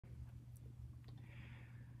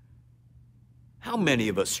How many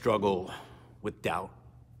of us struggle with doubt?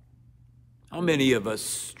 How many of us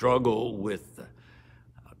struggle with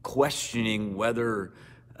questioning whether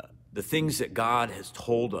the things that God has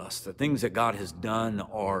told us, the things that God has done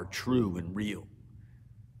are true and real?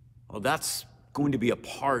 Well, that's going to be a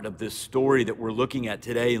part of this story that we're looking at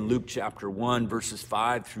today in Luke chapter 1, verses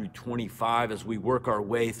 5 through 25, as we work our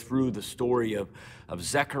way through the story of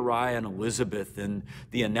Zechariah and Elizabeth and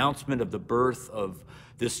the announcement of the birth of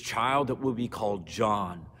this child that will be called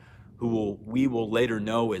John, we will later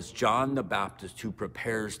know as John the Baptist, who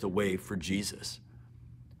prepares the way for Jesus.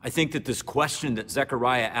 I think that this question that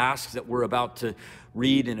Zechariah asks that we're about to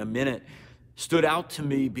read in a minute stood out to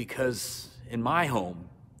me because in my home,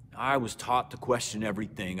 I was taught to question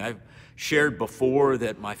everything. I've shared before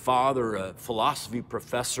that my father, a philosophy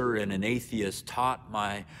professor and an atheist, taught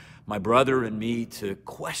my brother and me to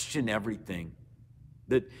question everything.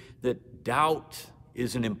 That doubt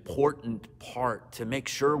is an important part to make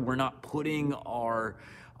sure we're not putting our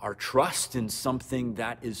trust in something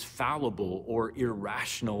that is fallible or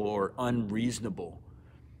irrational or unreasonable.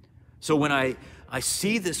 So when I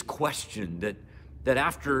see this question that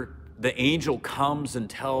after the angel comes and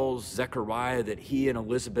tells Zechariah that he and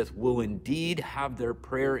Elizabeth will indeed have their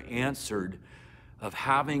prayer answered of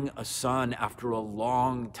having a son after a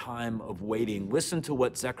long time of waiting, listen to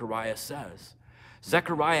what Zechariah says.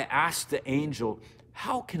 Zechariah asked the angel,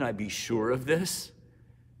 "How can I be sure of this?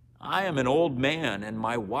 I am an old man and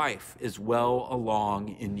my wife is well along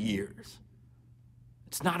in years."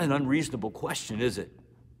 It's not an unreasonable question, is it?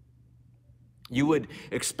 You would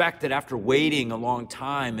expect that after waiting a long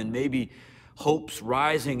time and maybe hopes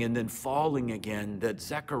rising and then falling again, that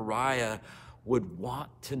Zechariah would want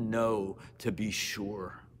to know to be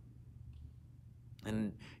sure.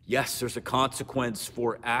 And yes, there's a consequence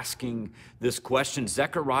for asking this question.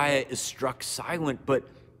 Zechariah is struck silent, but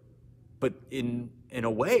in a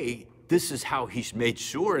way, this is how he's made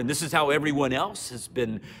sure, and this is how everyone else has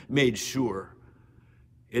been made sure,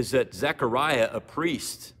 is that Zechariah, a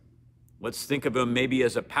priest, let's think of him maybe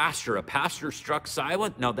as a pastor struck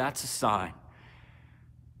silent. Now that's a sign.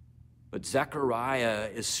 But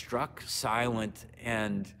Zechariah is struck silent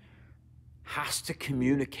and has to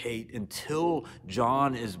communicate until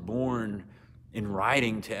John is born in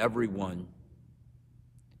writing to everyone.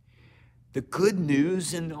 The good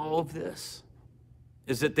news in all of this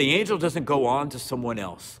is that the angel doesn't go on to someone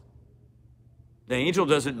else. The angel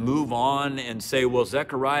doesn't move on and say, well,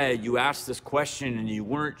 Zechariah, you asked this question and you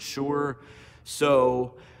weren't sure,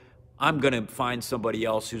 so I'm going to find somebody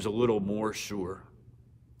else who's a little more sure.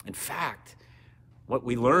 In fact, what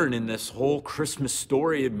we learn in this whole Christmas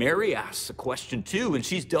story, Mary asks a question too, and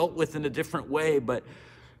she's dealt with in a different way, but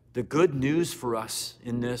the good news for us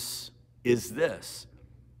in this is this,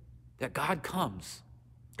 that God comes.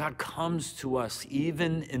 God comes to us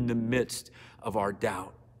even in the midst of our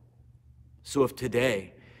doubt. So if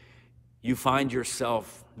today you find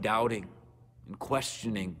yourself doubting and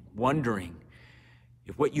questioning, wondering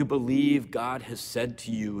if what you believe God has said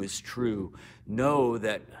to you is true, know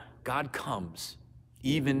that God comes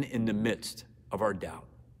even in the midst of our doubt.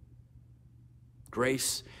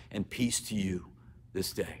 Grace and peace to you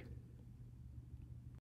this day.